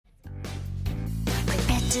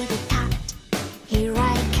to be caught. Here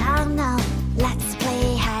I come now, let's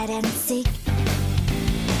play hide and seek.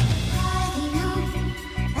 Riding on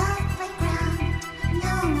the playground,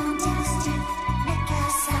 no one dares to make a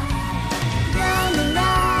sound. Round and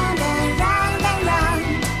round and round and round,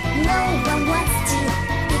 no one wants to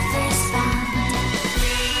be first found.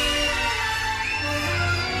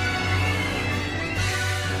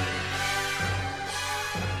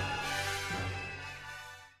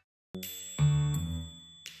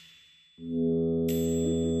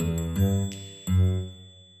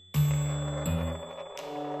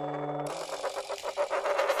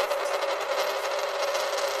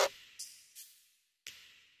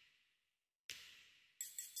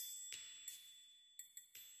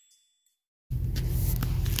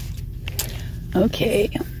 Okay,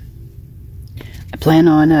 I plan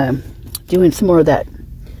on doing some more of that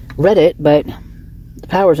Reddit, but the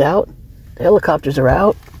power's out, the helicopters are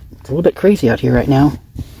out. It's a little bit crazy out here right now.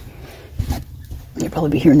 You'll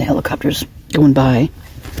probably be hearing the helicopters going by.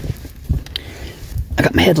 I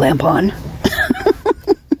got my headlamp on.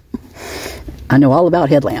 I know all about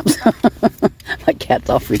headlamps. My cat's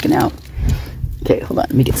all freaking out. Okay, hold on,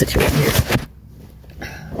 let me get situated here.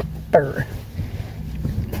 Burr.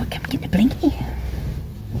 Come get the blinky.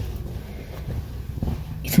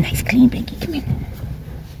 It's a nice clean blinky. Come in.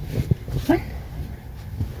 Come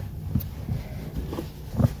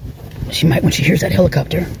on. She might when she hears that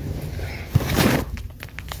helicopter.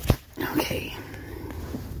 Okay.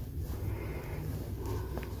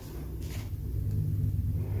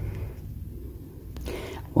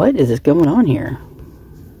 What is this going on here?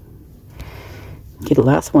 Okay, the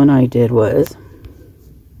last one I did was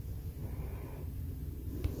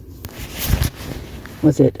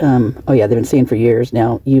it, oh yeah, they've been saying for years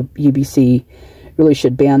now, UBC really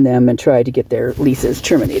should ban them and try to get their leases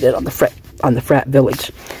terminated on the frat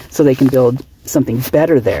village so they can build something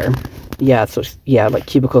better there. Yeah, so, yeah, like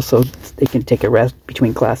cubicles so they can take a rest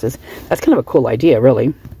between classes. That's kind of a cool idea,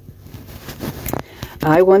 really.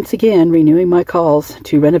 I, once again, renewing my calls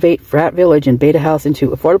to renovate Frat Village and Beta House into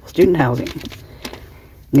affordable student housing.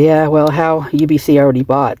 Yeah, well, how UBC already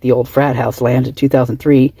bought the old frat house land in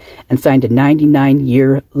 2003 and signed a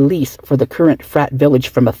 99-year lease for the current frat village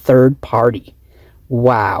from a third party.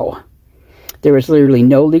 Wow. There is literally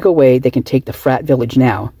no legal way they can take the frat village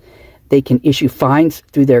now. They can issue fines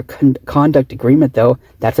through their conduct agreement, though.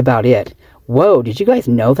 That's about it. Whoa, did you guys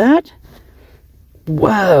know that?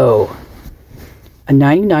 Whoa. A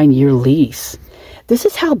 99-year lease. This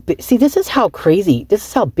is how big, see, this is how crazy, this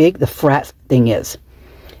is how big the frat thing is.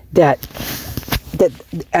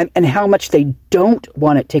 And how much they don't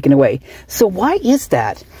want it taken away. So why is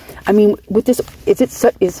that? I mean, with this, is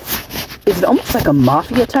it almost like a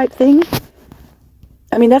mafia type thing?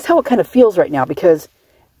 I mean, that's how it kind of feels right now, because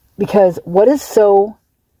what is so,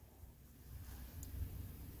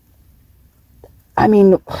 I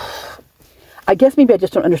mean, I guess maybe I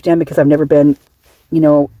just don't understand because I've never been, you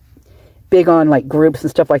know, big on like groups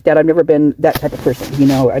and stuff like that. I've never been that type of person, you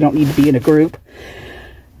know. I don't need to be in a group.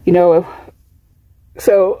 You know,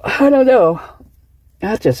 so, I don't know.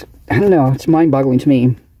 That's just, I don't know. It's mind-boggling to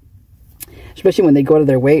me. Especially when they go to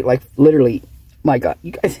their weight, like, literally, my God,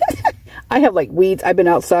 you guys, I have, like, weeds. I've been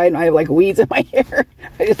outside, and I have, like, weeds in my hair.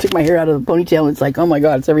 I just took my hair out of the ponytail, and it's like, oh, my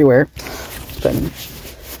God, it's everywhere. But,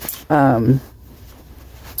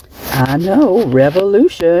 I know,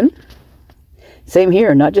 revolution. Same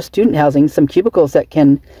here, not just student housing, some cubicles that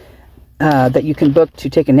can... that you can book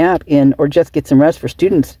to take a nap in or just get some rest for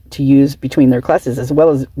students to use between their classes as well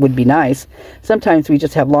as would be nice. Sometimes we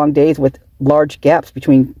just have long days with large gaps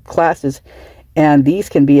between classes, and these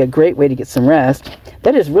can be a great way to get some rest.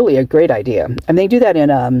 That is really a great idea. And they do that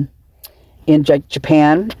in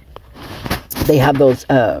Japan. They have those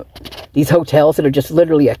these hotels that are just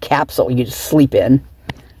literally a capsule you just sleep in.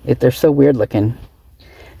 They're so weird looking.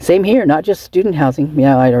 Same here, not just student housing.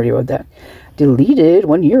 Yeah, I already wrote that. Deleted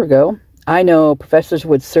 1 year ago. I know professors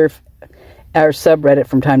would surf our subreddit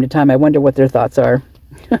from time to time. I wonder what their thoughts are.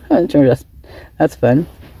 That's fun.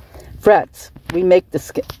 Frats. We make the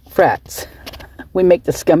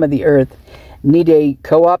scum of the earth. Need a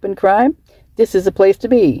co-op in crime? This is a place to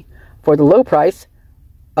be. For the low price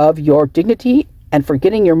of your dignity and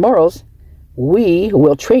forgetting your morals, we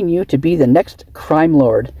will train you to be the next crime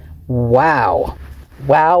lord. Wow.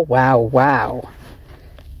 Wow, wow, wow.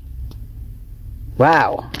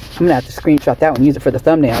 Wow. I'm going to have to screenshot that one and use it for the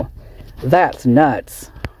thumbnail. That's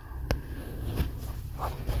nuts.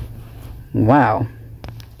 Wow.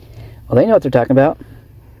 Well, they know what they're talking about.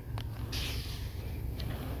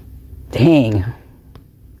 Dang.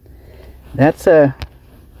 That's,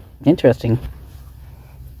 interesting.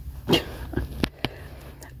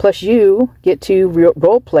 Plus, you get to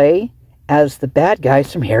role play as the bad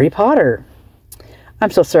guys from Harry Potter. I'm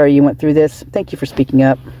so sorry you went through this. Thank you for speaking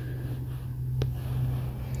up.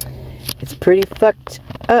 It's pretty fucked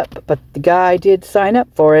up, but the guy did sign up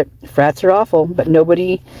for it. Frats are awful, but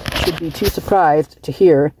nobody should be too surprised to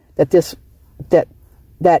hear that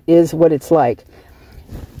that is what it's like.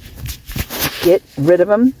 Get rid of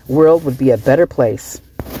them, world would be a better place.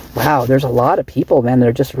 Wow, there's a lot of people, man, that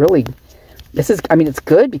are just really... I mean, it's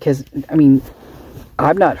good because, I mean,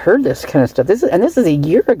 I've not heard this kind of stuff. This is a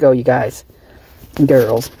year ago, you guys and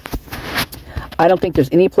girls. I don't think there's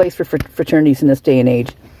any place for fraternities in this day and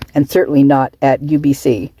age, and certainly not at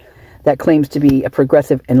UBC, that claims to be a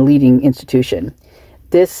progressive and leading institution.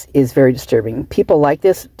 This is very disturbing. People like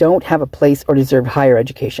this don't have a place or deserve higher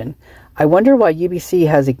education. I wonder why UBC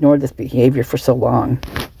has ignored this behavior for so long.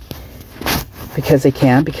 Because they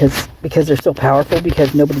can, because they're so powerful,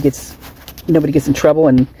 because nobody gets in trouble,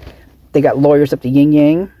 and they got lawyers up to yin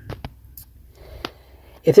yang.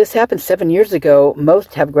 If this happened 7 years ago,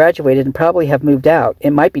 most have graduated and probably have moved out. It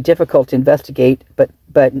might be difficult to investigate, but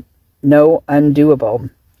no undoable.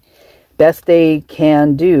 Best they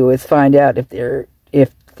can do is find out if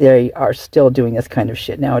they are still doing this kind of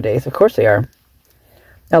shit nowadays. Of course they are.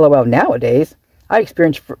 LOL, nowadays, I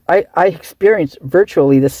experienced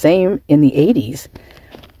virtually the same in the 80s.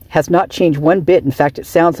 Has not changed one bit. In fact, it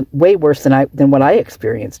sounds way worse than what I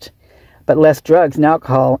experienced. But less drugs and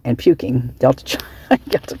alcohol and puking. Delta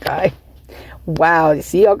Chi. Wow.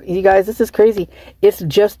 See, you guys, this is crazy. It's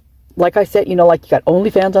just, like I said, you know, like you got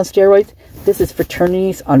OnlyFans on steroids. This is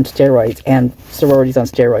fraternities on steroids and sororities on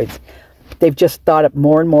steroids. They've just thought up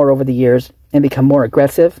more and more over the years and become more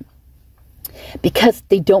aggressive because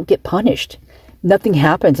they don't get punished. Nothing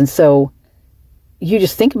happens. And so you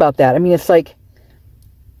just think about that. I mean, it's like,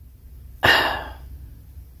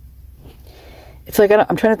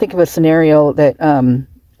 I'm trying to think of a scenario that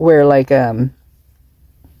where like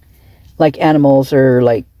animals or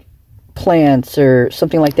like plants or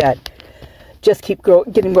something like that just keep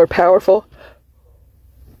getting more powerful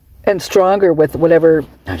and stronger with whatever.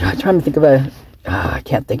 I'm trying to think of I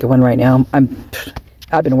can't think of one right now.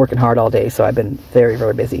 I've been working hard all day, so I've been very,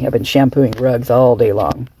 very busy. I've been shampooing rugs all day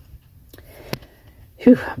long.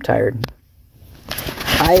 Whew, I'm tired.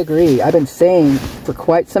 I agree. I've been saying for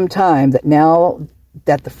quite some time that now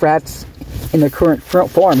that the frats in their current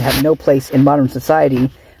form have no place in modern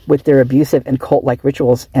society with their abusive and cult-like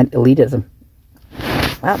rituals and elitism.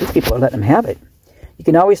 Wow, these people are letting them have it. You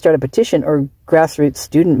can always start a petition or grassroots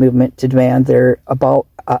student movement to demand their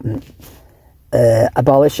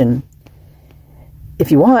abolition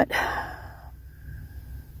if you want.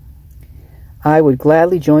 I would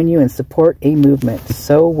gladly join you and support a movement.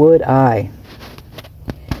 So would I.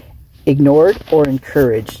 Ignored or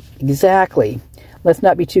encouraged. Exactly. Let's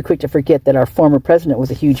not be too quick to forget that our former president was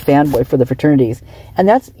a huge fanboy for the fraternities. And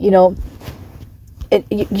that's, you know,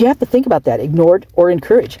 you have to think about that. Ignored or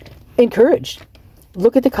encouraged. Encouraged.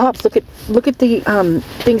 Look at the cops. Look at the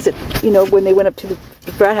things that, you know, when they went up to the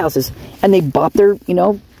frat houses and they bopped their, you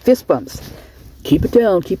know, fist bumps. Keep it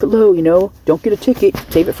down. Keep it low, you know. Don't get a ticket.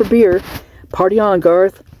 Save it for beer. Party on,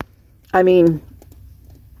 Garth. I mean,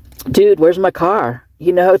 dude, where's my car?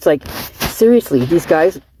 You know, it's like, seriously, these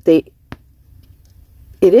guys,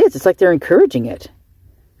 it's like they're encouraging it.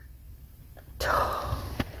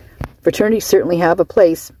 Fraternities certainly have a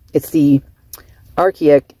place. It's the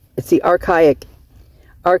archaic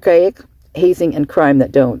hazing and crime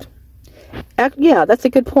that don't. Yeah, that's a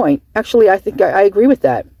good point. Actually, I think I agree with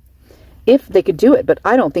that. If they could do it, but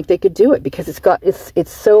I don't think they could do it because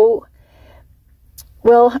it's so,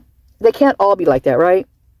 well, they can't all be like that, right?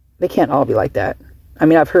 They can't all be like that. I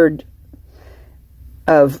mean, I've heard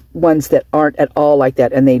of ones that aren't at all like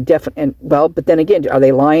that, and they definitely, well, but then again, are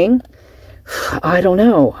they lying? I don't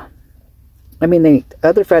know. I mean, the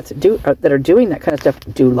other frats that are doing that kind of stuff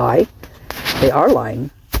do lie. They are lying.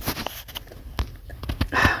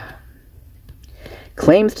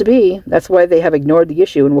 Claims to be. That's why they have ignored the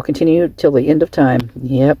issue and will continue till the end of time.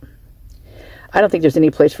 Yep. I don't think there's any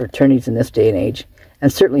place for fraternities in this day and age,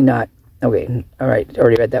 and certainly not. Okay, all right,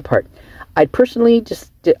 already read that part. I'd personally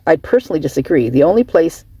disagree. The only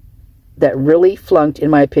place that really flunked, in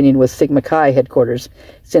my opinion, was Sigma Chi headquarters,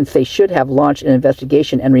 since they should have launched an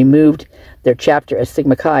investigation and removed their chapter, as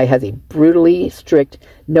Sigma Chi has a brutally strict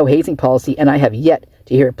no hazing policy, and I have yet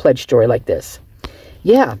to hear a pledge story like this.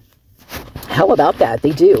 Yeah, how about that?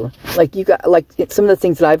 They do. Like you got, like some of the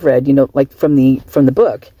things that I've read, you know, like from the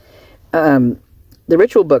book, the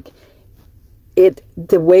ritual book.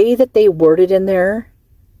 The way that they worded in there.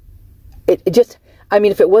 It just, I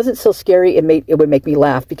mean, if it wasn't so scary, it would make me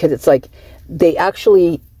laugh, because it's like they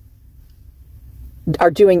actually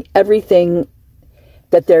are doing everything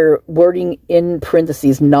that they're wording in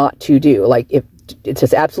parentheses not to do. Like, if it's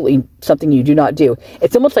just absolutely something you do not do.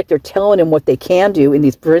 It's almost like they're telling them what they can do in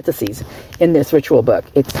these parentheses in this ritual book.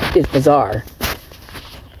 It's bizarre.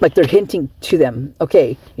 Like they're hinting to them,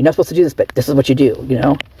 okay, you're not supposed to do this, but this is what you do, you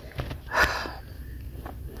know?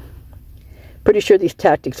 Pretty sure these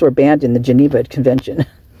tactics were banned in the Geneva Convention.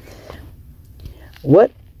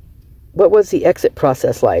 What was the exit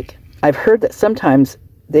process like? I've heard that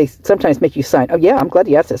they sometimes make you sign, oh yeah, I'm glad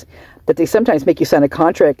you asked this, that they sometimes make you sign a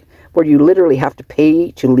contract where you literally have to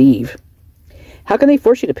pay to leave. How can they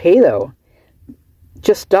force you to pay, though?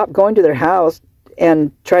 Just stop going to their house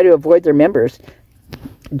and try to avoid their members.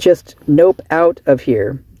 Just nope out of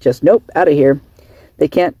here. Just nope out of here. They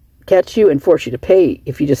can't catch you and force you to pay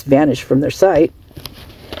if you just vanish from their sight.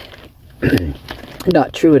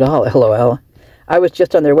 Not true at all, LOL. I was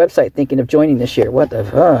just on their website thinking of joining this year. What the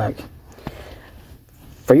fuck?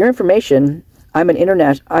 For your information, I'm an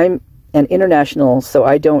international, so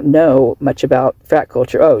I don't know much about frat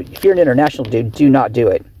culture. Oh, if you're an international dude, do not do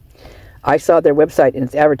it. I saw their website and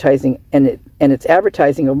its advertising its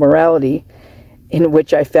advertising of morality, in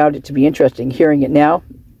which I found it to be interesting. Hearing it now,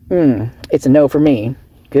 it's a no for me.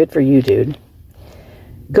 Good for you, dude.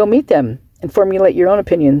 Go meet them and formulate your own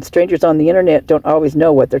opinion. Strangers on the internet don't always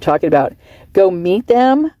know what they're talking about. Go meet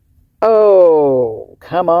them? Oh,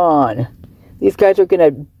 come on. These guys are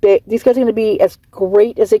gonna be as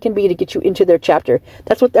great as they can be to get you into their chapter.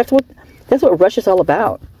 That's what Rush is all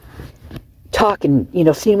about. Talking, you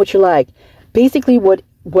know, seeing what you like. Basically,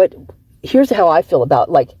 here's how I feel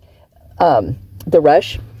about like the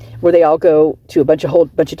Rush, where they all go to a whole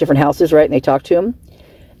bunch of different houses, right? And they talk to them,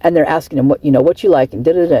 and they're asking them what you like and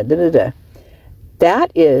da da da da da da.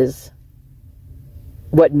 That is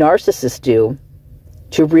what narcissists do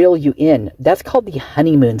to reel you in. That's called the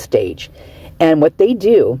honeymoon stage. And what they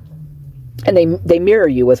do, and they mirror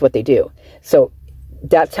you is what they do. So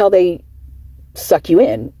that's how they suck you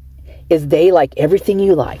in, is they like everything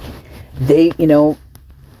you like. They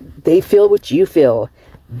feel what you feel.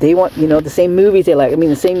 They want, the same movies they like. I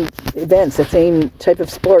mean, the same events, the same type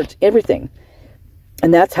of sports, everything.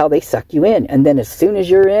 And that's how they suck you in. And then as soon as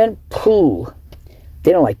you're in, pooh,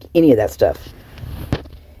 they don't like any of that stuff.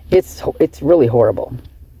 It's really horrible.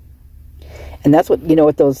 And that's what,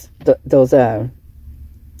 with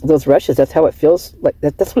those rushes, that's how it feels like.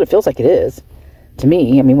 That's what it feels like it is to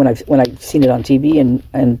me. I mean, when I've seen it on TV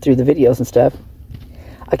and through the videos and stuff.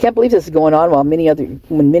 I can't believe this is going on when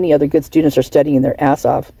many other good students are studying their ass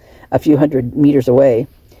off a few hundred meters away.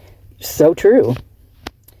 So true.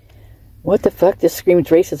 What the fuck? This screams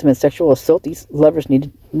racism and sexual assault. These lovers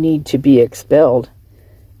need to be expelled.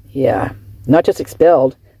 Yeah, not just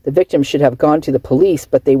expelled. The victims should have gone to the police,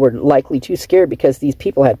 but they were likely too scared because these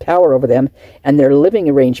people had power over them and their living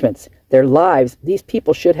arrangements, their lives. These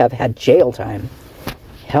people should have had jail time.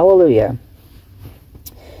 Hallelujah.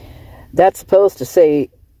 That's supposed to say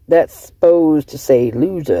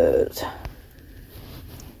losers.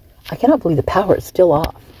 I cannot believe the power is still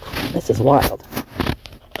off. This is wild.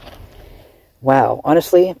 Wow.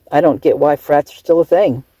 Honestly, I don't get why frats are still a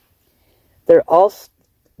thing. They're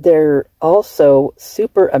also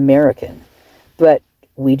super American, but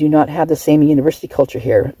we do not have the same university culture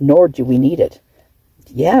here, nor do we need it.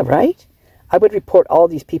 Yeah, right? I would report all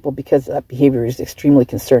these people because that behavior is extremely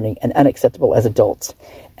concerning and unacceptable as adults.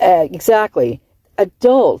 Exactly.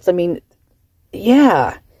 Adults. I mean,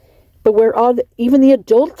 yeah. But even the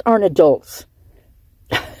adults aren't adults.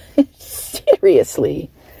 Seriously.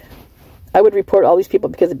 I would report all these people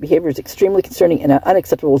because the behavior is extremely concerning and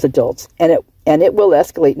unacceptable as adults. And it will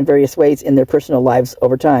escalate in various ways in their personal lives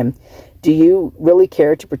over time. Do you really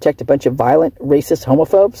care to protect a bunch of violent, racist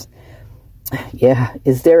homophobes? Yeah.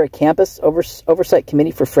 Is there a campus oversight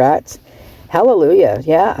committee for frats? Hallelujah.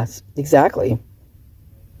 Yeah, exactly.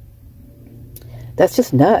 That's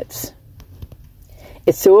just nuts.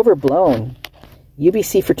 It's so overblown.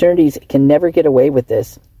 UBC fraternities can never get away with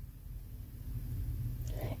this.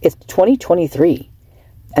 It's 2023,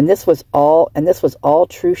 and this was all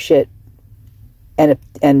true shit. And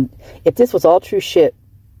if this was all true shit,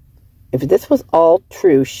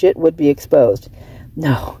 shit would be exposed.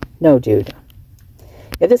 No, dude.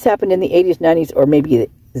 If this happened in the 80s, 90s,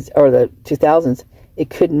 or the 2000s, I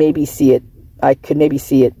could maybe see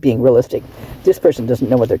it being realistic. This person doesn't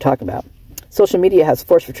know what they're talking about. Social media has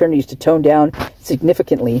forced fraternities to tone down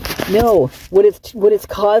significantly. No, what it's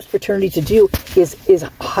caused fraternities to do is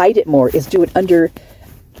hide it more, is do it under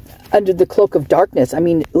the cloak of darkness. I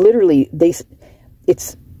mean, literally, they're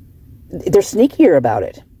sneakier about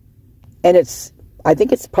it, and I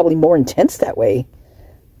think it's probably more intense that way.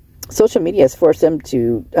 social media has forced them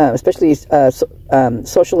to, especially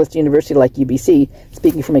socialist university like UBC,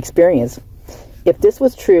 speaking from experience. If this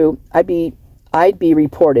was true, I'd be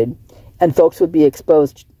reported, and folks would be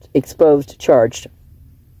exposed, charged.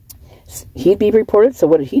 He'd be reported. So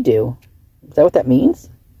what did he do? Is that what that means?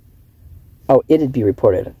 Oh, it'd be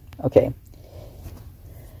reported. Okay.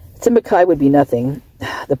 Simbakai would be nothing.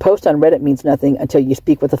 The post on Reddit means nothing until you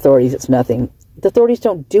speak with authorities. It's nothing. The authorities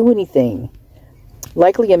don't do anything.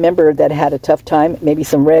 Likely a member that had a tough time, maybe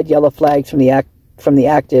some red, yellow flags from the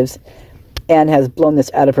actives, and has blown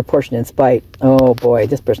this out of proportion in spite. Oh boy,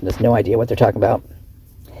 this person has no idea what they're talking about.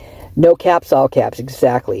 No caps, all caps,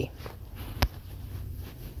 exactly.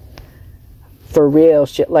 For real,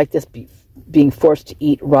 shit like this, being forced to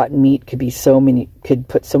eat rotten meat could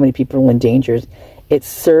put so many people in danger. It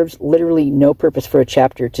serves literally no purpose for a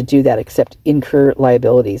chapter to do that except incur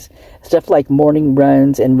liabilities. Stuff like morning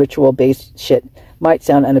runs and ritual-based shit might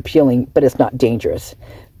sound unappealing, but it's not dangerous.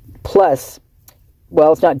 Plus,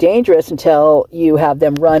 well, it's not dangerous until you have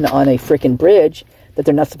them run on a frickin' bridge that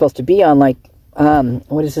they're not supposed to be on, like,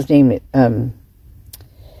 what is his name? The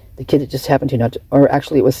kid it just happened to, or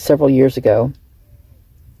actually it was several years ago.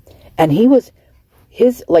 And he was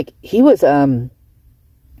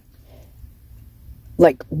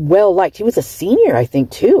well liked. He was a senior, I think,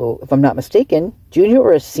 too, if I'm not mistaken, junior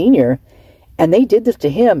or a senior, and they did this to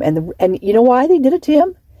him. And you know why they did it to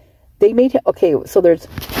him? They made him, okay, so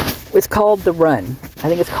it's called the run. I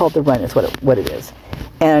think it's called the run is what it is.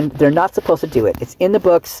 And they're not supposed to do it. It's in the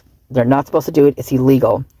books. They're not supposed to do it. It's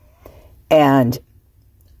illegal. And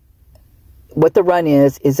what the run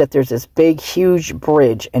is that there's this big, huge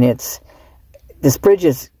bridge, and this bridge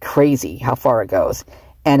is crazy how far it goes.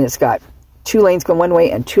 And it's got 2 lanes going one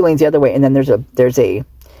way and 2 lanes the other way, and then there's a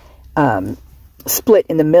split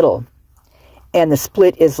in the middle, and the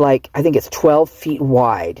split is like, I think it's 12 feet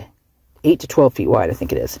wide, 8 to 12 feet wide, I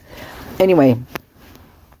think it is. Anyway,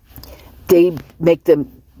 they make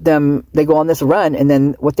they go on this run, and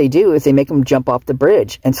then what they do is they make them jump off the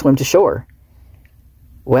bridge and swim to shore.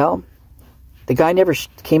 Well, the guy never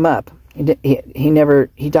came up.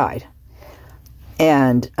 He died,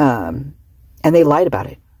 and they lied about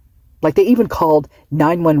it. Like, they even called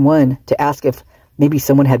 911 to ask if maybe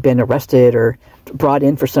someone had been arrested or brought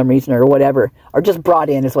in for some reason or whatever. Or just brought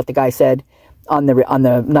in is what the guy said on the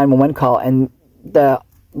 911 call. And the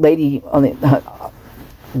lady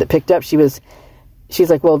that picked up, she's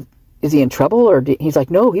like, well, is he in trouble? Or he's like,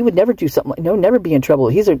 no, he would never do something like, no, never be in trouble.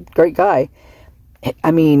 He's a great guy. I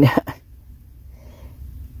mean,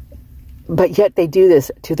 but yet they do this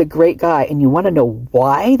to the great guy. And you want to know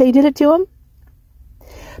why they did it to him?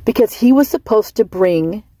 Because he was supposed to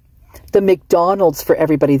bring the McDonald's for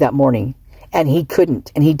everybody that morning. And he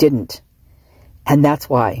couldn't. And he didn't. And that's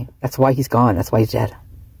why. That's why he's gone. That's why he's dead.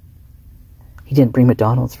 He didn't bring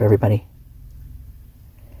McDonald's for everybody.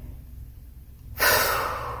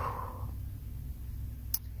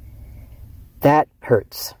 That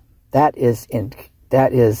hurts. That is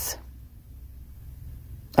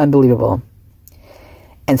unbelievable.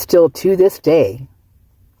 And still to this day,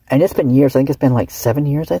 and it's been years, I think it's been like 7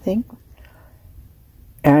 years, I think.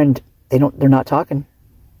 And they're not talking.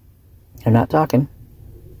 They're not talking.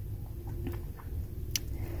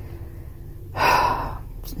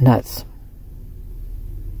 It's nuts.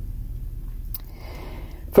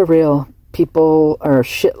 For real, people are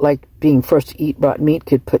shit like being forced to eat rotten meat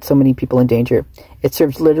could put so many people in danger. It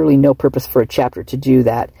serves literally no purpose for a chapter to do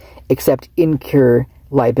that, except incur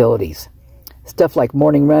liabilities. Stuff like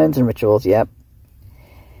morning runs and rituals, yep.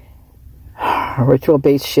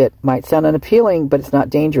 Ritual-based shit might sound unappealing, but it's not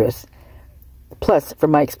dangerous. Plus, from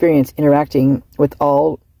my experience interacting with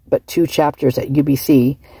all but 2 chapters at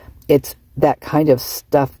UBC, it's that kind of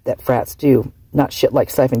stuff that frats do, not shit like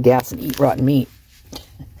siphon gas and eat rotten meat.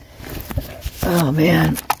 Oh,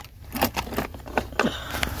 man.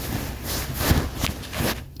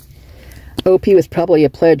 OP was probably a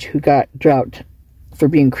pledge who got dropped for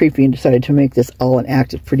being creepy and decided to make this all an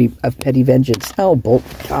act of petty vengeance. Oh,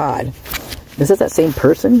 God. Is this that same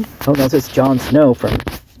person? Oh, no, this is Jon Snow from...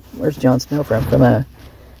 Where's Jon Snow from? From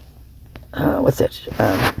what's that?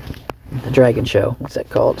 The Dragon Show. What's that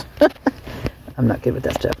called? I'm not good with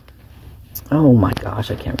that stuff. Oh, my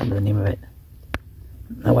gosh. I can't remember the name of it.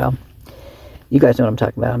 Oh, well. You guys know what I'm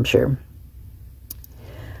talking about, I'm sure.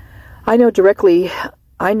 I know directly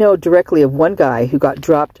of one guy who got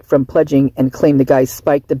dropped from pledging and claimed the guy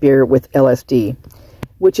spiked the beer with LSD,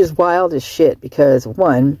 which is wild as shit because,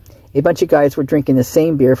 one, a bunch of guys were drinking the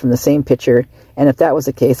same beer from the same pitcher, and if that was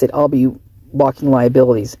the case, they'd all be walking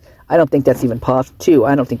liabilities. I don't think that's even possible. Two,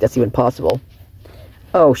 I don't think that's even possible.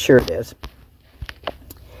 Oh, sure it is.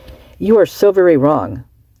 You are so very wrong.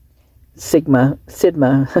 Sigma,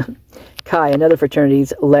 Chi, and other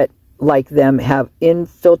fraternities like them have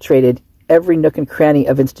infiltrated every nook and cranny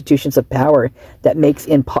of institutions of power that makes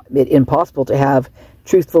it impossible to have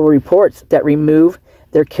truthful reports that remove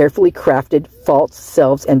their carefully crafted false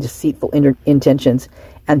selves and deceitful intentions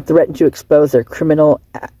and threaten to expose their criminal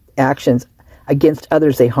actions against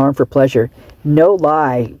others they harm for pleasure. No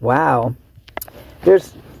lie. Wow.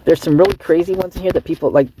 There's some really crazy ones in here that people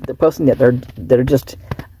like. They're posting that are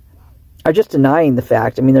just denying the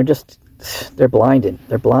fact. I mean, they're blinded.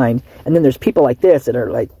 They're blind. And then there's people like this that are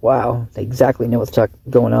like, wow, they exactly know what's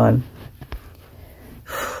going on.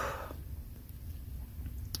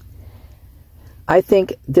 I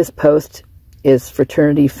think this post is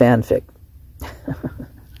fraternity fanfic.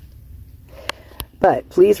 But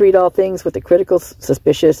please read all things with a critical,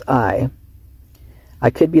 suspicious eye. I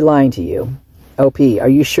could be lying to you. OP, are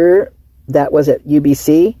you sure that was at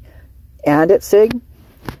UBC and at SIG?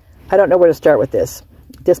 I don't know where to start with this.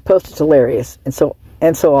 This post is hilarious and so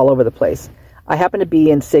all over the place. I happened to be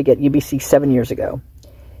in SIG at UBC 7 years ago.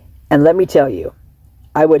 And let me tell you,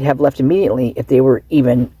 I would have left immediately if they were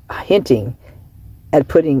even hinting at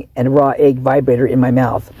putting a raw egg vibrator in my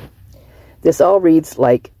mouth. This all reads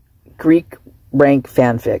like Greek rank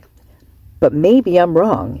fanfic, but maybe I'm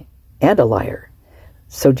wrong and a liar.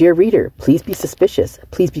 So, dear reader, please be suspicious.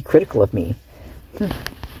 Please be critical of me.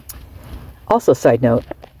 Also, side note,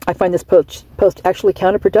 I find this post actually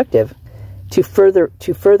counterproductive to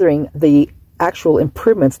furthering the actual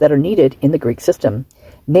improvements that are needed in the Greek system,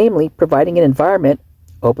 namely providing an environment.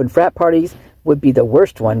 Open frat parties would be the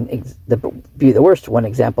worst one.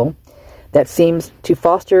 Example that seems to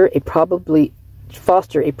foster a probably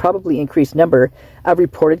increased number of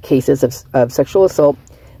reported cases of sexual assault,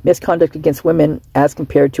 misconduct against women, as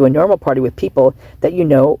compared to a normal party with people that you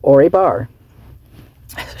know or a bar.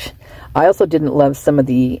 I also didn't love some of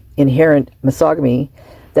the inherent misogyny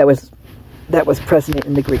that was present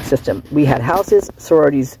in the Greek system. We had houses,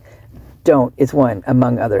 sororities don't is one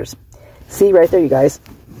among others. See right there, you guys.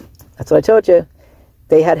 That's what I told you.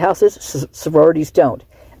 They had houses, sororities don't.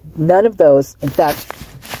 None of those, in fact,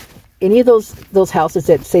 any of those houses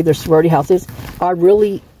that say they're sorority houses are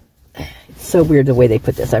really, it's so weird the way they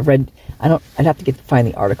put this. I'd have to find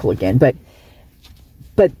the article again, but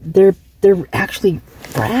they're actually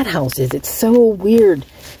frat houses. It's so weird.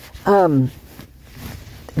 They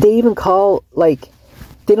even call, they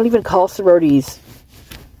don't even call sororities.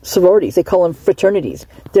 They call them fraternities.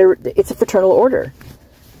 It's a fraternal order.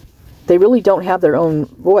 They really don't have their own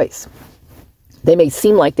voice. They may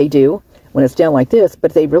seem like they do when it's down like this,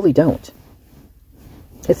 but they really don't.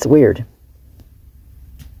 It's weird.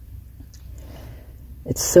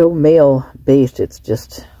 It's so male-based. It's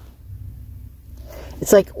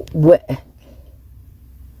like,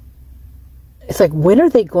 when are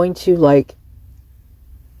they going to,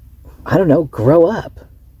 I don't know, grow up?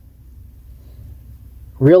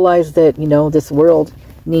 Realize that, this world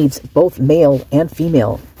needs both male and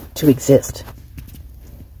female to exist.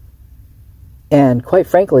 And quite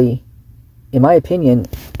frankly, in my opinion,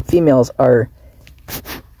 females are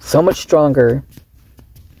so much stronger.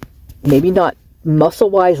 Maybe not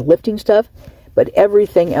muscle-wise lifting stuff, but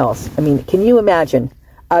everything else. I mean, can you imagine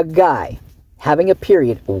a guy having a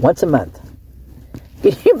period once a month?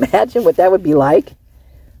 Can you imagine what that would be like?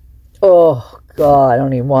 Oh, God, I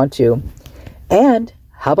don't even want to. And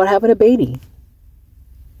how about having a baby?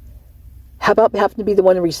 How about having to be the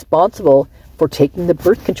one responsible for taking the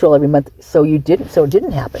birth control every month so it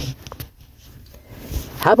didn't happen?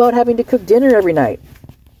 How about having to cook dinner every night?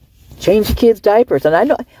 Change the kids' diapers? And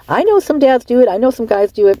I know some dads do it. I know some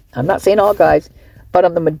guys do it. I'm not saying all guys, but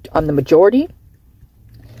on the majority,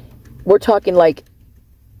 we're talking like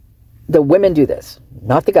the women do this,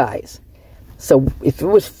 not the guys. So if it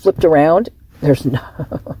was flipped around, there's no.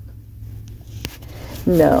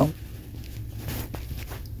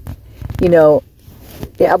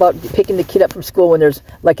 How about picking the kid up from school when there's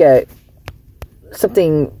like a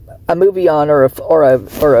movie on or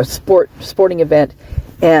a sporting event,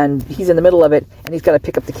 and he's in the middle of it and he's got to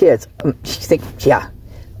pick up the kids. You think, yeah,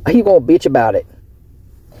 he won't bitch about it.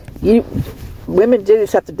 Women they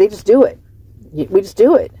just do it. We just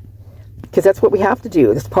do it because that's what we have to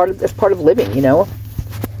do. That's part of living, And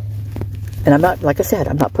I'm not, like I said,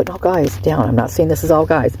 I'm not putting all guys down. I'm not saying this is all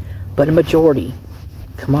guys, but a majority.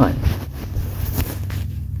 Come on.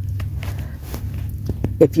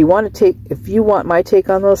 If you want my take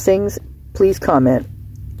on those things, please comment.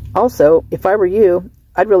 Also, if I were you,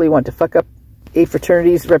 I'd really want to fuck up a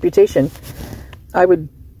fraternity's reputation. I would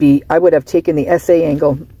have taken the SA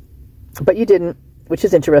angle, but you didn't, which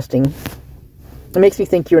is interesting. It makes me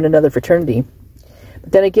think you're in another fraternity.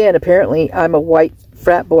 But then again, apparently I'm a white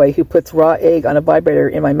frat boy who puts raw egg on a vibrator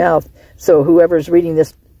in my mouth. So whoever's reading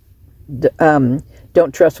this,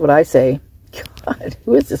 don't trust what I say. God,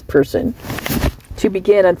 who is this person? To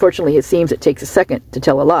begin, unfortunately, it seems it takes a second to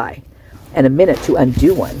tell a lie and a minute to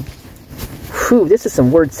undo one. Whew, this is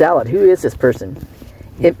some word salad. Who is this person?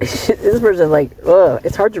 This person, like, ugh,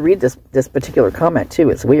 it's hard to read this particular comment, too.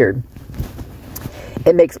 It's weird.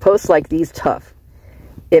 It makes posts like these tough.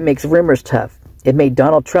 It makes rumors tough. It made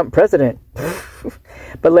Donald Trump president.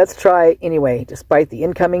 But let's try anyway, despite the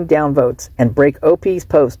incoming downvotes, and break OP's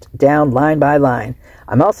post down line by line.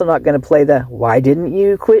 I'm also not going to play the "why didn't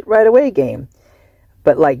you quit right away" game.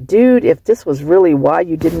 But like, dude, if this was really why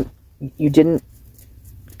didn't you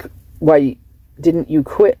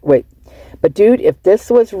quit? Wait. But dude, if this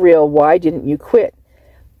was real, why didn't you quit?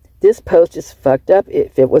 This post is fucked up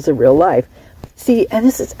if it was a real life. See, and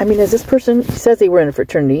this is, I mean, as this person says they were in a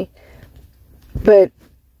fraternity, but,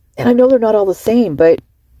 and I know they're not all the same, but,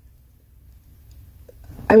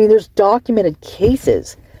 I mean, there's documented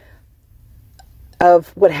cases of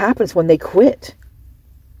what happens when they quit.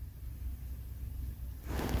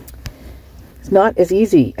 It's not as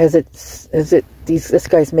easy as this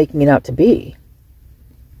guy's making it out to be.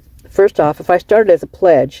 First off, if I started as a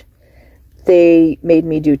pledge, they made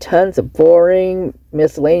me do tons of boring,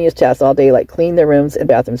 miscellaneous tasks all day, like clean their rooms and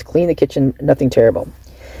bathrooms, clean the kitchen, nothing terrible.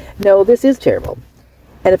 No, this is terrible.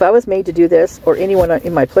 And if I was made to do this, or anyone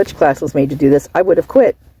in my pledge class was made to do this, I would have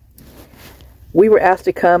quit. We were asked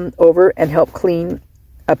to come over and help clean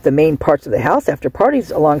up the main parts of the house after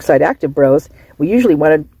parties alongside active bros. We usually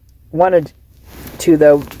wanted to,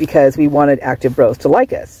 though, because we wanted active bros to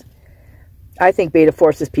like us. I think beta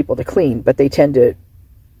forces people to clean, but they tend to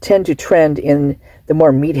trend in the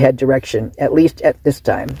more meathead direction, at least at this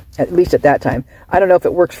time, at least at that time. I don't know if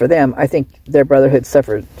it works for them. I think their brotherhood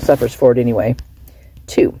suffers for it anyway.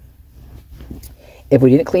 2, if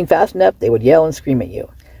we didn't clean fast enough, they would yell and scream at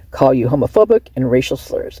you, call you homophobic and racial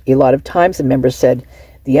slurs. A lot of times the members said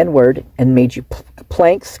the N-word and made you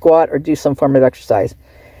plank, squat, or do some form of exercise.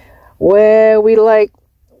 Well, we like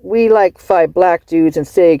 5 black dudes in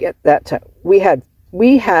SIG at that time. We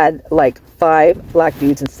had like 5 black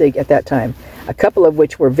dudes in SIG at that time, a couple of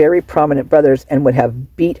which were very prominent brothers and would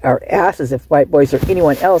have beat our asses if white boys or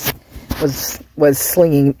anyone else was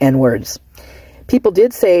slinging N-words. People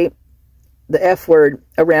did say the F word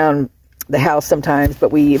around the house sometimes,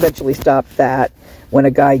 but we eventually stopped that when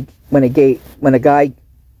a gay guy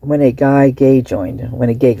joined.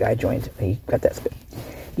 He got that spit.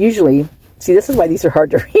 Usually, see, this is why these are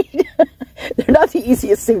hard to read. They're not the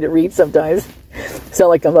easiest thing to read sometimes. Sound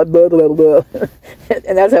like I'm like blah, blah, blah.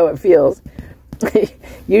 And that's how it feels.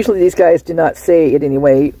 Usually these guys do not say it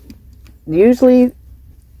anyway. Usually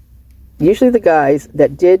the guys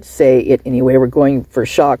that did say it anyway were going for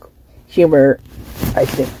shock humor. I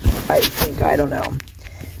think, I don't know.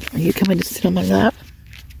 Are you coming to sit on my lap?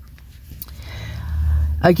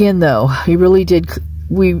 Again, though,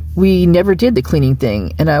 we never did the cleaning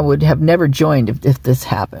thing, and I would have never joined if this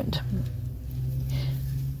happened.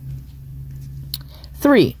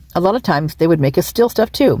 3, a lot of times they would make us steal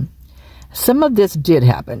stuff too. Some of this did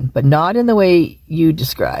happen, but not in the way you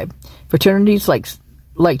describe. Fraternities like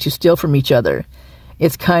to steal from each other.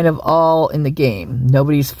 It's kind of all in the game.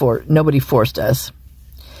 Nobody forced us.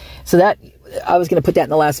 So that, I was going to put that in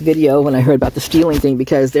the last video when I heard about the stealing thing,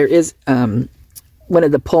 because there is one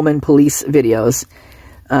of the Pullman police videos,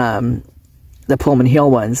 the Pullman Hill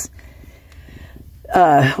ones.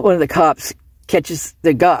 One of the cops catches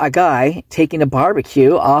a guy taking a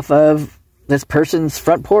barbecue off of this person's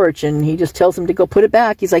front porch, and he just tells him to go put it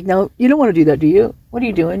back. He's like, no, you don't want to do that, do you? What are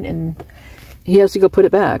you doing? And he has to go put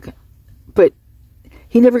it back. But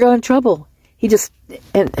he never got in trouble. He just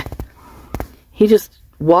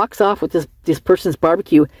walks off with this person's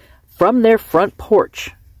barbecue from their front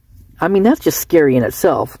porch. I mean, that's just scary in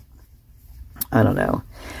itself. I don't know.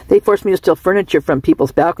 They forced me to steal furniture from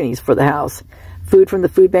people's balconies for the house. Food from the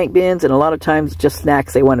food bank bins, and a lot of times just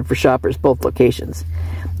snacks they wanted for shoppers, both locations.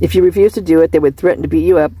 If you refused to do it, they would threaten to beat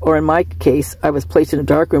you up, or in my case, I was placed in a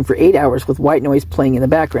dark room for 8 hours with white noise playing in the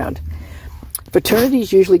background.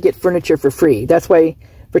 Fraternities usually get furniture for free. That's why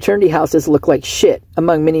fraternity houses look like shit,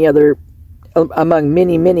 among many other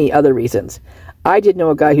reasons. I did know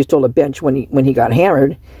a guy who stole a bench when he got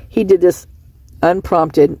hammered. He did this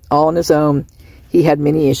unprompted, all on his own. He had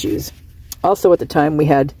many issues. Also, at the time, we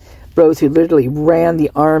had bros who literally ran the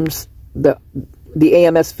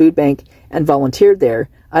AMS food bank and volunteered there.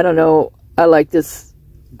 I don't know. I like this.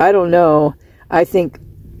 I don't know. I think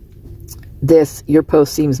your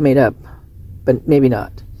post seems made up, but maybe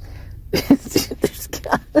not.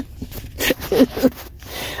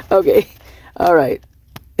 Okay, all right.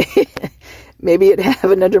 Maybe it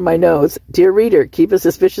happened under my nose. Dear reader, keep a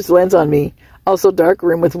suspicious lens on me. Also, dark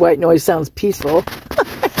room with white noise sounds peaceful.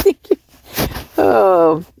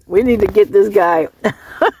 Oh, we need to get this guy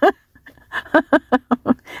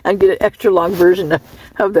and get an extra long version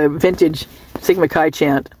of the vintage Sigma Chi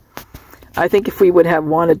chant. I think if we would have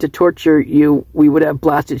wanted to torture you, we would have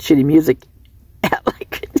blasted shitty music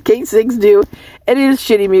like K6 do. It is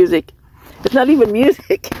shitty music. It's not even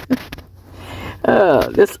music.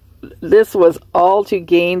 This was all to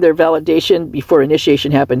gain their validation before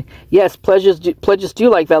initiation happened. Yes, pledges do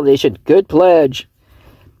like validation. Good pledge.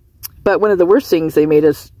 But one of the worst things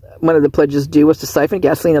one of the pledges do was to siphon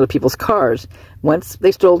gasoline out of people's cars. Once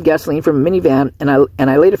they stole gasoline from a minivan, and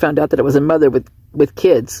I later found out that it was a mother with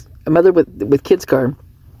kids, car.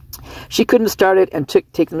 She couldn't start it and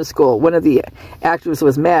take them to school. One of the activists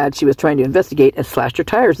was mad. She was trying to investigate and slashed her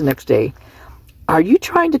tires the next day. Are you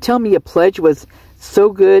trying to tell me a pledge was so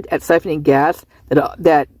good at siphoning gas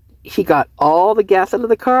that he got all the gas out of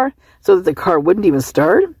the car so that the car wouldn't even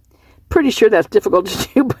start? Pretty sure that's difficult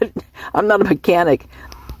to do, but I'm not a mechanic.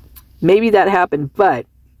 Maybe that happened, but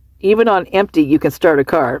even on empty, you can start a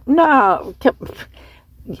car. No,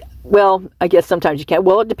 well, I guess sometimes you can't.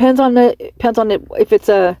 Well, it depends on if it's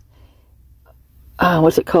a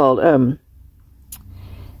what's it called?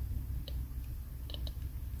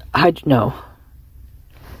 No.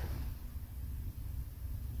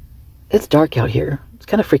 It's dark out here. It's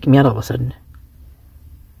kind of freaking me out all of a sudden.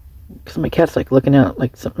 Because my cat's like looking out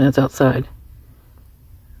like something that's outside.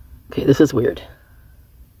 Okay, this is weird.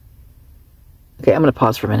 Okay, I'm going to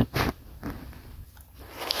pause for a minute.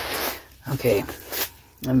 Okay,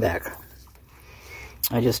 I'm back.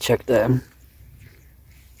 I just checked the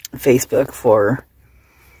Facebook for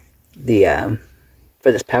the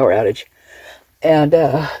for this power outage, and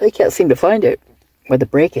they can't seem to find it where the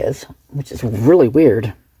break is, which is really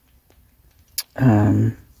weird.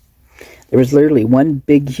 There was literally one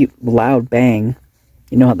big loud bang.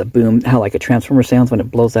 You know how the boom, how like a transformer sounds when it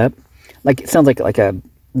blows up? Like it sounds like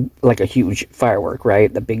a huge firework,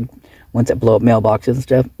 right? The big ones that blow up mailboxes and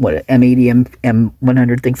stuff. What, M80,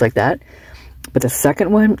 M100, things like that. But the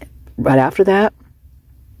second one, right after that,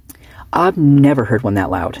 I've never heard one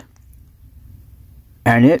that loud.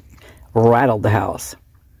 And it rattled the house.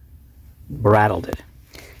 Rattled it.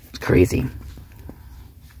 It's crazy.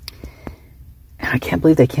 I can't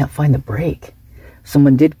believe they can't find the brake.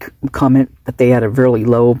 Someone did comment that they had a really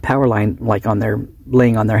low power line, like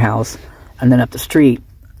laying on their house, and then up the street.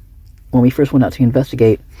 When we first went out to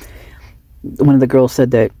investigate, one of the girls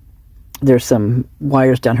said that there's some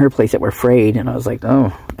wires down her place that were frayed, and I was like,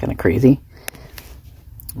 oh, kind of crazy.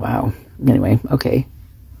 Wow. Anyway, okay.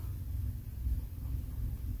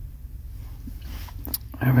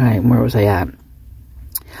 All right, where was I at?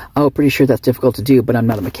 Oh, pretty sure that's difficult to do, but I'm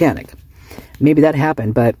not a mechanic. Maybe that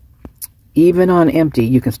happened, but even on empty,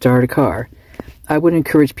 you can start a car. I would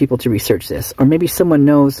encourage people to research this, or maybe someone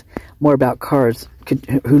knows more about cars,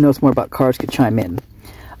 who knows more about cars could chime in.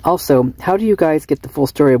 Also, how do you guys get the full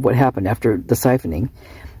story of what happened after the siphoning?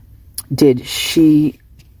 Did she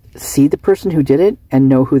see the person who did it and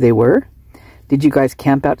know who they were? Did you guys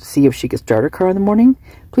camp out to see if she could start her car in the morning?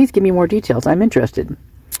 Please give me more details. I'm interested.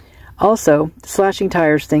 Also, the slashing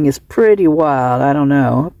tires thing is pretty wild. I don't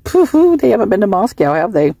know. Pooh, they haven't been to Moscow,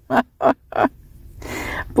 have they?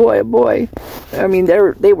 Boy, oh boy. I mean,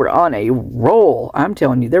 they were on a roll. I'm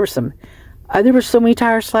telling you, there were so many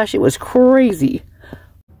tires slashed. It was crazy.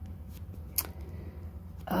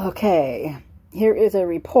 Okay, here is a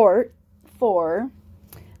report for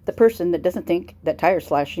the person that doesn't think that tire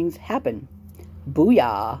slashings happen.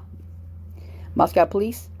 Booyah. Moscow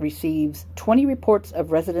police receives 20 reports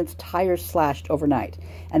of residents' tires slashed overnight.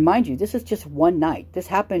 And mind you, this is just one night. This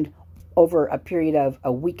happened over a period of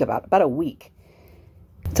a week, about a week.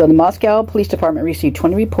 So the Moscow Police Department received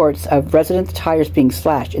 20 reports of residents' tires being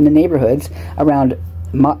slashed in the neighborhoods around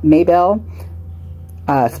Maybell,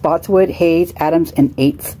 Spotswood, Hayes, Adams, and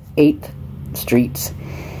 8th Streets.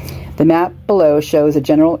 The map below shows a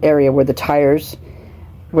general area where the tire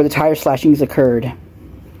slashings occurred.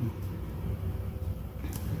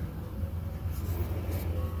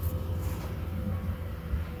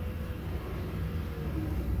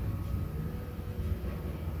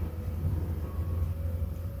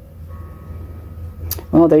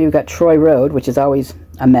 Well, there you've got Troy Road, which is always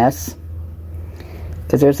a mess,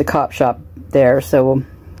 because there's the cop shop there. So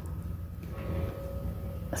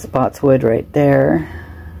Spotswood right there,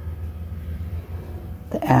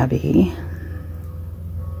 the Abbey,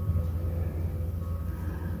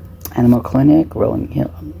 Animal Clinic, Rolling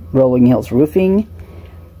Hills Roofing,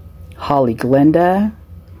 Holly Glenda,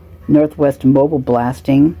 Northwest Mobile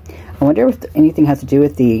Blasting. I wonder if anything has to do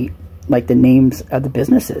with the names of the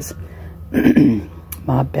businesses.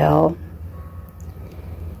 Ma Bell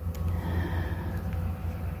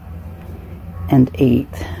and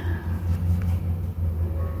 8th.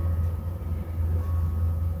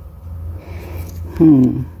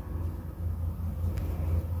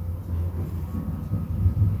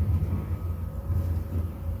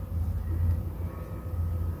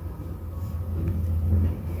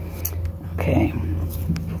 Okay.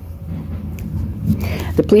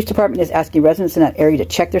 The police department is asking residents in that area to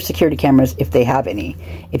check their security cameras if they have any.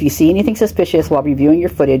 If you see anything suspicious while reviewing your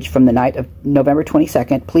footage from the night of November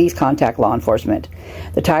 22nd, please contact law enforcement.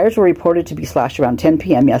 The tires were reported to be slashed around 10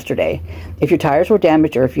 p.m. yesterday. If your tires were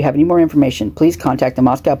damaged or if you have any more information, please contact the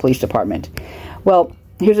Moscow Police Department. Well,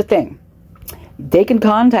 here's the thing. They can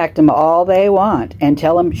contact them all they want and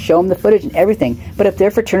show them the footage and everything. But if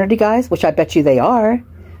they're fraternity guys, which I bet you they are,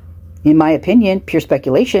 in my opinion, pure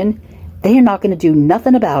speculation, they are not going to do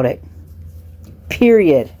nothing about it.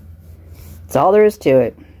 Period. That's all there is to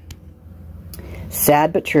it.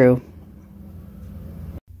 Sad but true.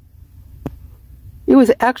 It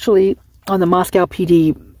was actually on the Moscow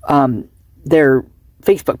PD, their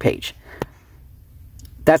Facebook page.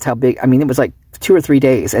 That's how big. I mean, it was like 2 or 3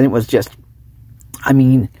 days, and it was just, I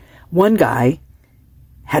mean, one guy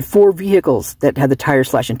had 4 vehicles that had the tires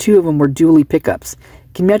slashed, and 2 of them were dually pickups.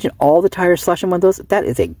 Can you imagine all the tires slashed on one of those? That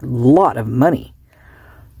is a lot of money.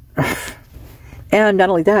 And not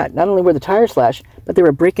only that, not only were the tires slashed, but they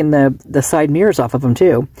were breaking the side mirrors off of them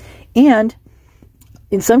too. And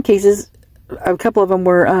in some cases, a couple of them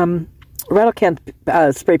were rattle can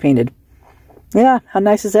spray painted. Yeah, how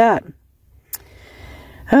nice is that?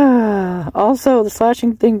 Also, the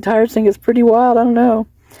slashing tires thing is pretty wild. I don't know.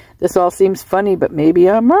 This all seems funny, but maybe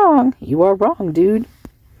I'm wrong. You are wrong, dude.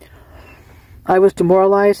 I was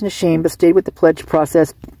demoralized and ashamed, but stayed with the pledge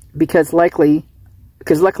process because luckily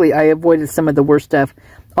I avoided some of the worst stuff,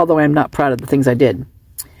 although I'm not proud of the things I did.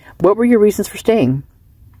 What were your reasons for staying?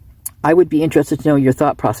 I would be interested to know your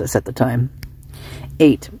thought process at the time.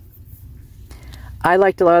 8. I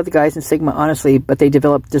liked a lot of the guys in Sigma, honestly, but they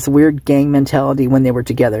developed this weird gang mentality when they were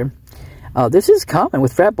together. This is common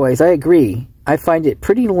with frat boys, I agree. I find it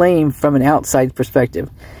pretty lame from an outside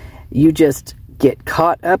perspective. You just get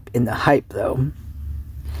caught up in the hype, though.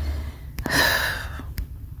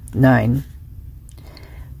 9.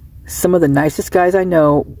 Some of the nicest guys I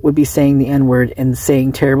know would be saying the N-word and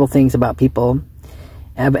saying terrible things about people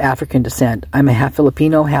of African descent. I'm a half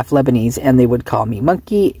Filipino, half Lebanese, and they would call me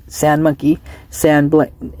monkey, sand and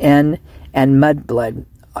mudblood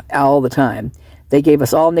all the time. They gave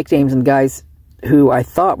us all nicknames, and guys who I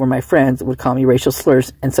thought were my friends would call me racial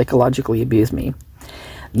slurs and psychologically abuse me.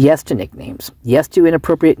 Yes to nicknames. Yes to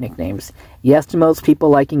inappropriate nicknames. Yes to most people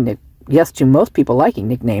liking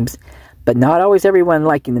nicknames, but not always everyone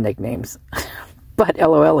liking the nicknames. But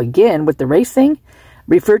LOL again with the race thing.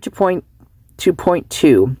 Refer to point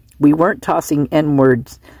 2. We weren't tossing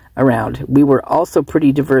N-words around. We were also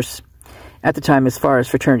pretty diverse at the time as far as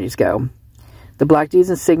fraternities go. The black dudes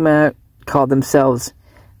in Sigma called themselves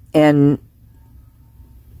Nigma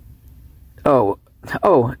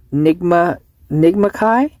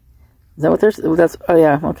Chi? Is that what there's? That's, oh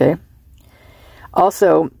yeah, okay.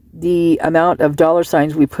 Also, the amount of dollar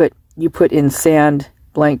signs you put in sand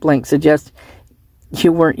blank blank suggests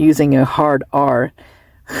you weren't using a hard R.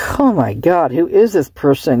 Oh my God, who is this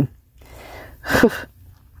person?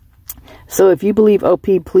 So if you believe OP,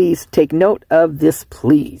 please take note of this,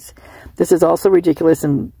 please. This is also ridiculous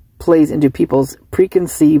and plays into people's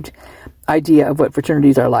preconceived idea of what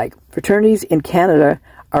fraternities are like. Fraternities in Canada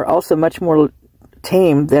are also much more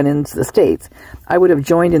tame than in the States. I would have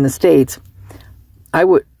joined in the States. I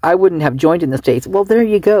wouldn't have joined in the States. Well, there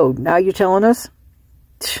you go. Now you're telling us?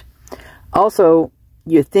 Also,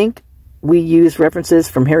 you think we use references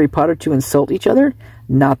from Harry Potter to insult each other?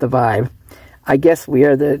 Not the vibe. I guess we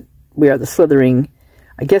are the slithering.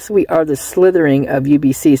 I guess we are the slithering of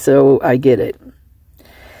UBC, so I get it.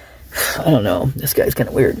 I don't know. This guy's kind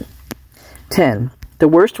of weird. 10. The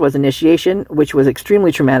worst was initiation, which was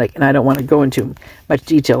extremely traumatic, and I don't want to go into much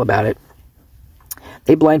detail about it.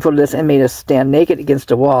 They blindfolded us and made us stand naked against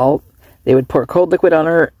a wall. They would pour cold liquid on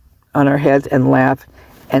our heads and laugh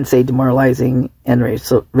and say demoralizing and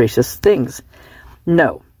racist things.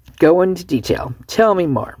 No. Go into detail. Tell me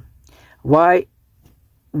more. Why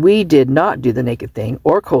we did not do the naked thing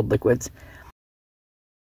or cold liquids.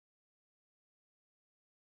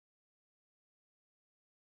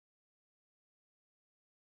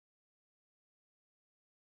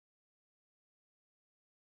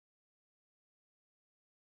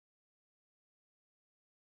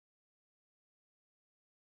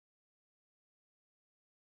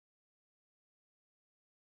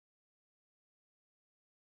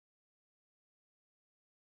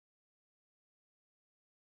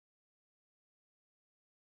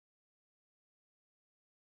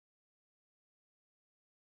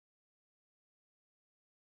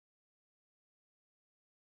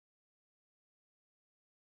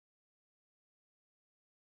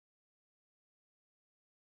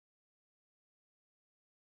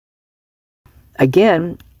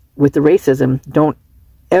 again, with the racism, don't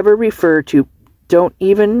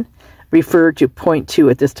even refer to point 2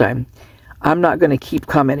 at this time. I'm not going to keep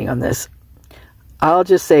commenting on this. I'll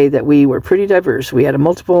just say that we were pretty diverse. We had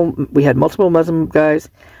multiple Muslim guys.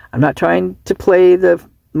 I'm not trying to play the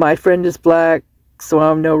my friend is black, so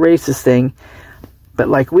I'm no racist thing. But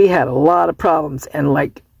like, we had a lot of problems, and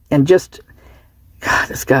just, God,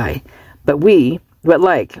 this guy. But we had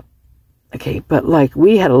a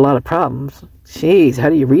lot of problems. Jeez, how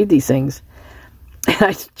do you read these things?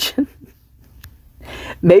 And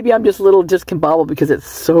maybe I'm just a little discombobulated because it's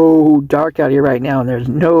so dark out here right now and there's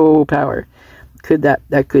no power.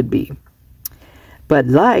 That could be. But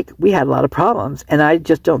we had a lot of problems, and I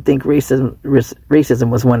just don't think racism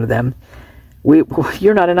was one of them.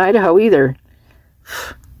 You're not in Idaho either.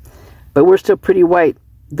 But we're still pretty white,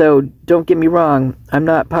 though. Don't get me wrong. I'm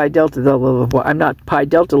not Pi Delta level of white. I'm not Pi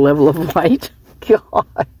Delta level of white. God.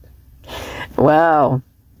 Wow.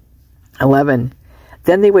 11.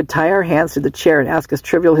 Then they would tie our hands to the chair and ask us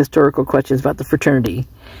trivial historical questions about the fraternity.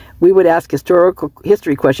 We would ask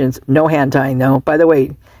history questions. No hand tying, though. By the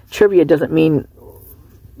way, trivia doesn't mean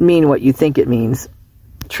what you think it means.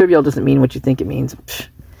 Trivial doesn't mean what you think it means. Psh.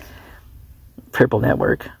 Purple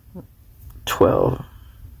Network. 12.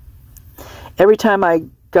 Every time I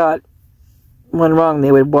got one wrong,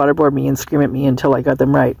 they would waterboard me and scream at me until I got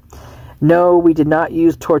them right. No, we did not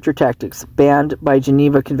use torture tactics banned by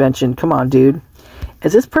Geneva Convention. Come on, dude.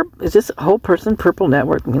 Is this whole person Purple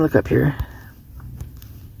Network? Let me look up here.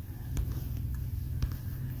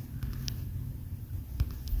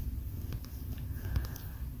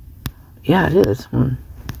 Yeah, it is.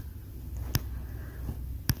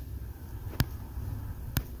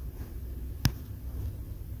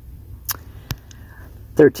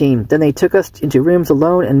 13. Then they took us into rooms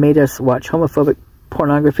alone and made us watch homophobic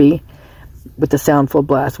pornography with the sound full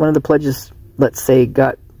blast. One of the pledges, let's say,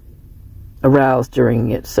 got aroused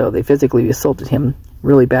during it, so they physically assaulted him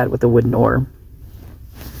really bad with a wooden oar.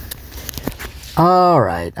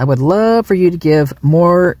 Alright, I would love for you to give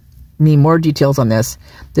me more details on this.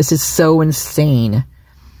 This is so insane.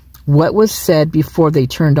 What was said before they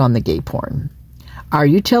turned on the gay porn? Are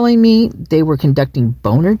you telling me they were conducting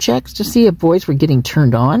boner checks to see if boys were getting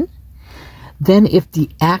turned on? Then if the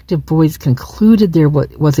active boys concluded there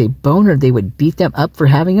was a boner, they would beat them up for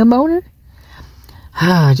having a boner?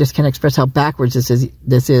 I just can't express how backwards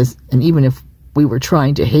this is. And even if we were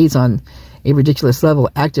trying to haze on a ridiculous level,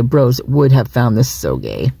 active bros would have found this so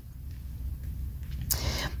gay.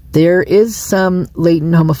 There is some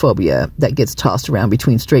latent homophobia that gets tossed around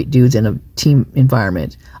between straight dudes in a team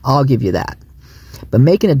environment. I'll give you that. But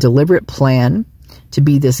making a deliberate plan to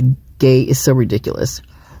be this gay is so ridiculous.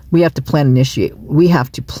 We have to plan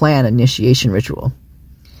initiation ritual.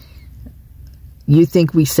 You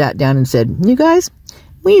think we sat down and said, you guys,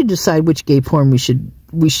 we need to decide which gay porn we should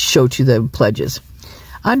show to the pledges.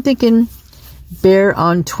 I'm thinking bear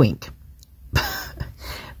on twink.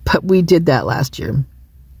 But we did that last year.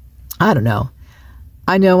 I don't know.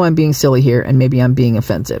 I know I'm being silly here and maybe I'm being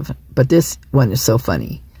offensive, but this one is so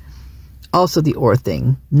funny. Also the oar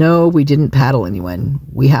thing. No, we didn't paddle anyone.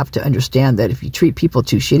 We have to understand that if you treat people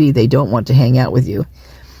too shitty, they don't want to hang out with you.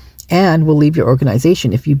 And will leave your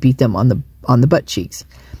organization if you beat them on the butt cheeks.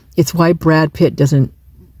 It's why Brad Pitt doesn't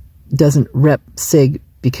rep SIG,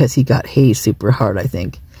 because he got hazed super hard, I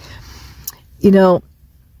think. You know,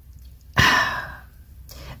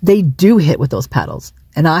 they do hit with those paddles.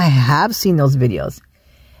 And I have seen those videos.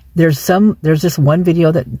 There's this one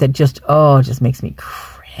video that just makes me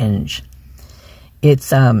cringe.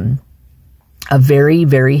 It's a very,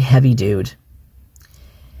 very heavy dude.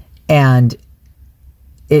 And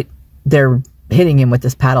they're hitting him with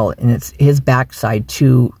this paddle, and it's his backside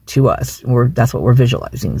to us. That's what we're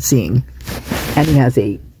visualizing, seeing. And he has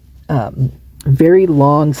a very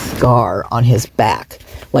long scar on his back,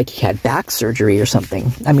 like he had back surgery or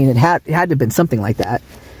something. I mean, it had to have been something like that.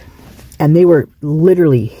 And they were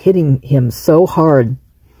literally hitting him so hard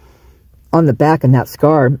on the back, and that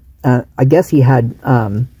scar, I guess he had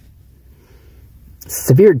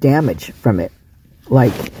severe damage from it,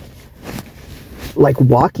 like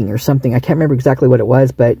walking or something. I can't remember exactly what it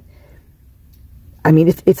was, but I mean,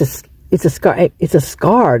 it's a scar. It's a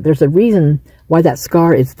scar. There's a reason why that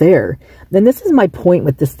scar is there. Then this is my point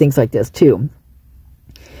with things like this too,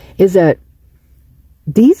 is that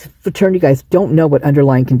these fraternity guys don't know what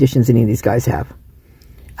underlying conditions any of these guys have.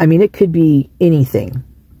 I mean, it could be anything.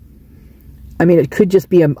 I mean, it could just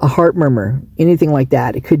be a heart murmur, anything like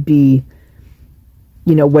that. It could be,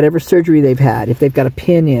 you know, whatever surgery they've had, if they've got a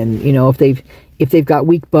pin in, you know, if they've got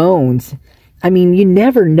weak bones. I mean, you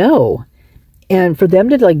never know. And for them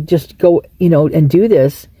to like just go, you know, and do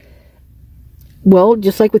this, well,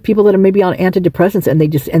 just like with people that are maybe on antidepressants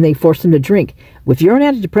and they force them to drink. If you're on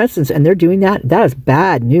antidepressants and they're doing that, that is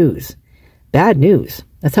bad news. Bad news.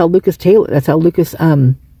 That's how Lucas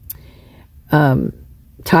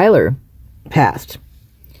Tyler passed.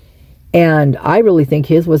 And I really think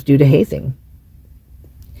his was due to hazing.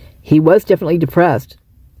 He was definitely depressed.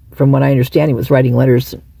 From what I understand, he was writing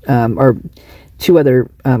letters, or two other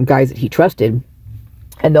guys that he trusted.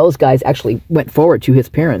 And those guys actually went forward to his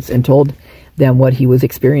parents and told them what he was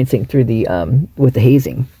experiencing through the, with the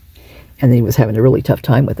hazing. And he was having a really tough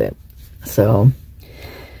time with it. So,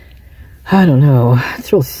 I don't know.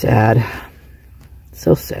 It's real sad.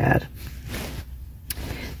 So sad.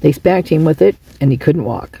 They spanked him with it, and he couldn't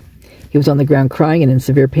walk. He was on the ground crying and in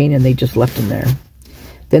severe pain, and they just left him there.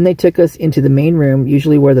 Then they took us into the main room,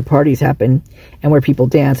 usually where the parties happen and where people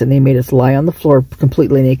dance, and they made us lie on the floor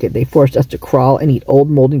completely naked. They forced us to crawl and eat old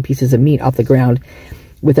molding pieces of meat off the ground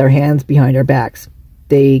with our hands behind our backs.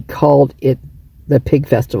 They called it the Pig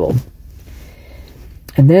Festival.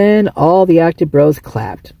 And then all the active bros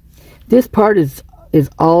clapped. This part is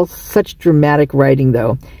all such dramatic writing,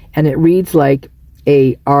 though, and it reads like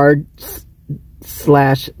a r/that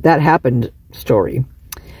happened story.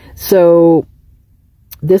 So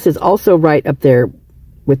this is also right up there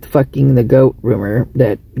with fucking the goat rumor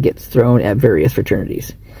that gets thrown at various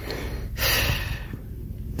fraternities.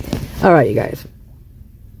 All right, you guys.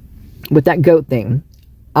 With that goat thing,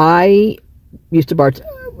 I used to bartend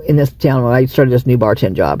in this town when I started this new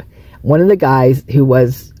bartend job. One of the guys who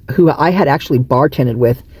I had actually bartended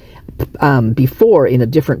with before in a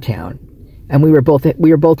different town, and we were both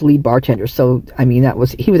lead bartenders. So I mean,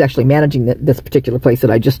 he was actually managing this particular place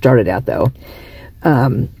that I just started at, though.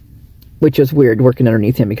 Which was weird working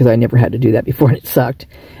underneath him because I never had to do that before and it sucked.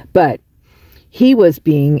 But he was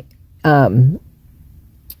being, I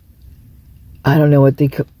don't know what they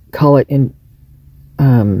call it in, I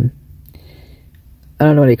don't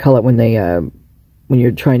know what they call it when they, when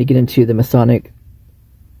you're trying to get into the Masonic,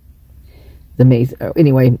 the maze.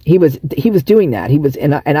 Anyway, he was doing that. He was,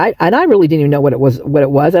 and I really didn't even know what it was.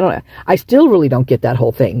 I still really don't get that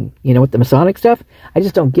whole thing, you know, with the Masonic stuff. I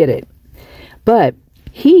just don't get it. But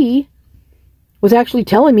he was actually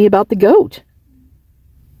telling me about the goat.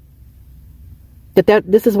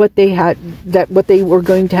 This is what they what they were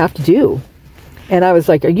going to have to do. And I was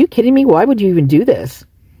like, are you kidding me? Why would you even do this?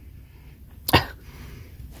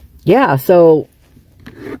 Yeah, so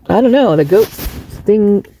I don't know. The goat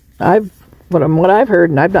thing, what I've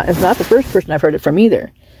heard, and it's not the first person I've heard it from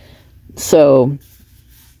either. So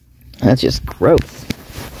that's just gross.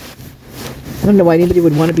 I don't know why anybody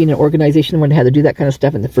would want to be in an organization where they had to do that kind of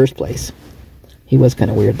stuff in the first place. He was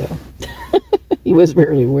kind of weird, though. He was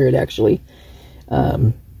very weird, actually.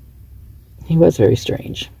 He was very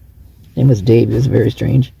strange. His name was Dave. He was very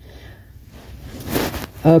strange.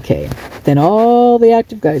 Okay. Then all the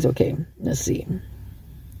active guys. Okay. Let's see.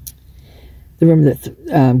 The rumor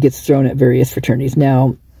that gets thrown at various fraternities.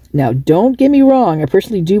 Now, don't get me wrong. I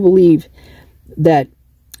personally do believe that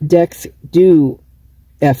decks do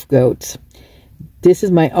F goats. This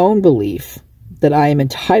is my own belief that I am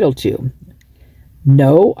entitled to.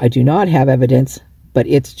 No, I do not have evidence, but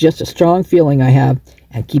it's just a strong feeling I have,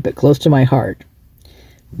 and keep it close to my heart.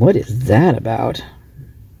 What is that about?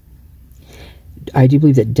 I do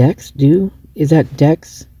believe that decks do. Is that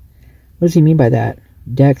decks? What does he mean by that?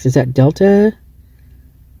 Decks, is that delta?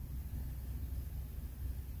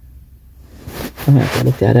 I'm going to have to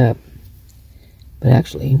look that up. But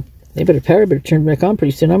actually, they better turn back on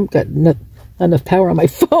pretty soon. I've got not enough power on my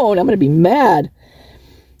phone. I'm going to be mad.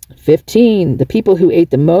 15. The people who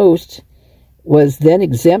ate the most was then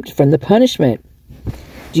exempt from the punishment.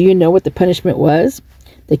 Do you know what the punishment was?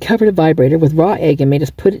 They covered a vibrator with raw egg and made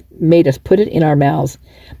us put it in our mouths.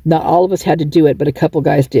 Not all of us had to do it, but a couple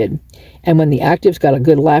guys did. And when the actives got a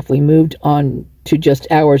good laugh, we moved on to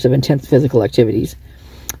just hours of intense physical activities.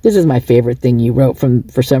 This is my favorite thing you wrote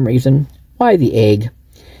for some reason. Why the egg?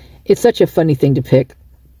 It's such a funny thing to pick.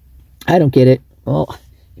 I don't get it. Well,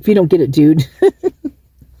 if you don't get it, dude,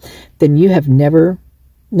 then you have never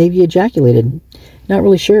maybe ejaculated. Not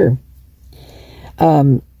really sure.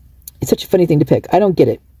 It's such a funny thing to pick. I don't get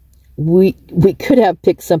it. We could have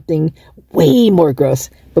picked something way more gross,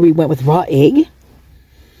 but we went with raw egg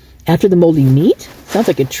after the moldy meat. Sounds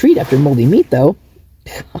like a treat after moldy meat, though.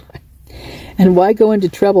 And why go into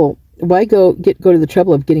trouble? Why go to the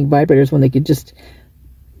trouble of getting vibrators when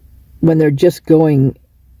they're just going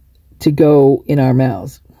to go in our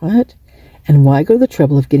mouths? What? And why go to the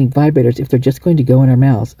trouble of getting vibrators if they're just going to go in our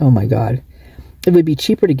mouths? Oh my God. It would be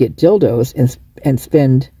cheaper to get dildos and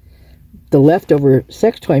spend the leftover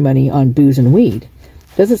sex toy money on booze and weed.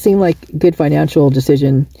 Doesn't seem like good financial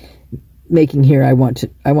decision making here. I want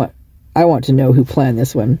to know who planned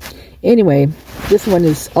this one. Anyway, this one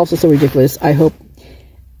is also so ridiculous. I hope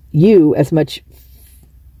you as much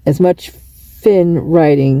fun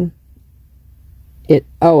writing it.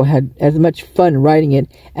 Oh, had as much fun writing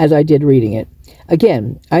it as I did reading it.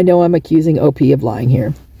 Again, I know I'm accusing OP of lying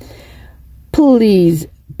here. Please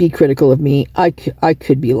be critical of me. I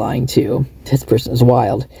could be lying too. This person is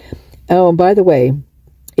wild. Oh, and by the way,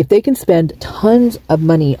 if they can spend tons of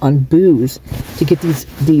money on booze to get these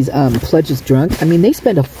pledges drunk, I mean, they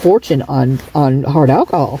spend a fortune on hard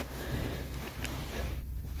alcohol.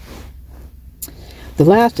 The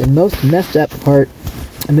last and most messed up part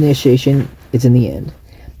of initiation is in the end.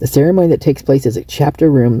 The ceremony that takes place is in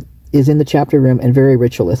the chapter room and very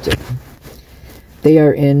ritualistic. They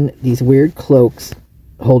are in these weird cloaks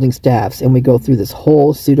holding staffs, and we go through this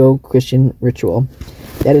whole pseudo-Christian ritual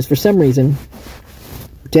that is for some reason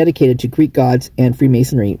dedicated to Greek gods and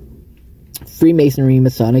Freemasonry,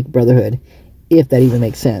 Masonic Brotherhood, if that even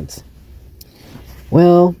makes sense.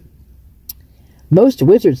 Well, most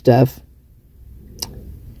wizard stuff,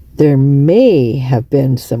 there may have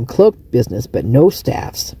been some cloak business, but no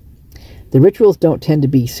staffs. The rituals don't tend to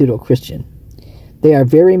be pseudo-Christian. They are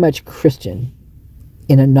very much Christian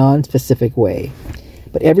in a non-specific way.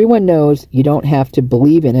 But everyone knows you don't have to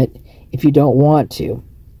believe in it if you don't want to.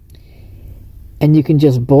 And you can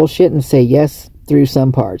just bullshit and say yes through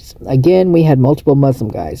some parts. Again, we had multiple Muslim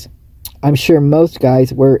guys. I'm sure most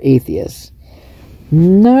guys were atheists.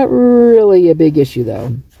 Not really a big issue,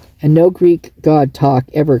 though. And no Greek god talk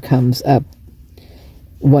ever comes up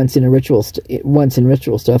once in ritual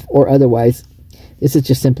stuff, or otherwise. This is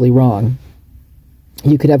just simply wrong.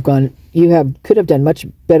 You could have done much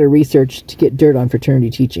better research to get dirt on fraternity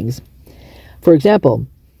teachings. For example,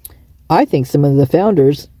 I think some of the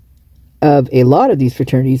founders of a lot of these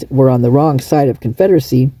fraternities were on the wrong side of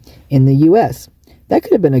Confederacy in the U.S. That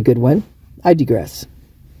could have been a good one. I digress.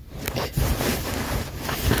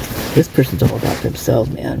 This person's all about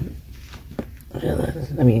themselves, man.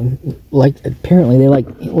 I mean, apparently they like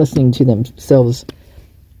listening to themselves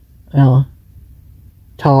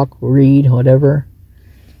talk, read, whatever.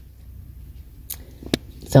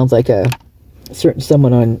 Sounds like a certain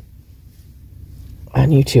someone on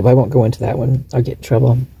YouTube. I won't go into that one. I'll get in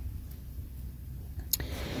trouble.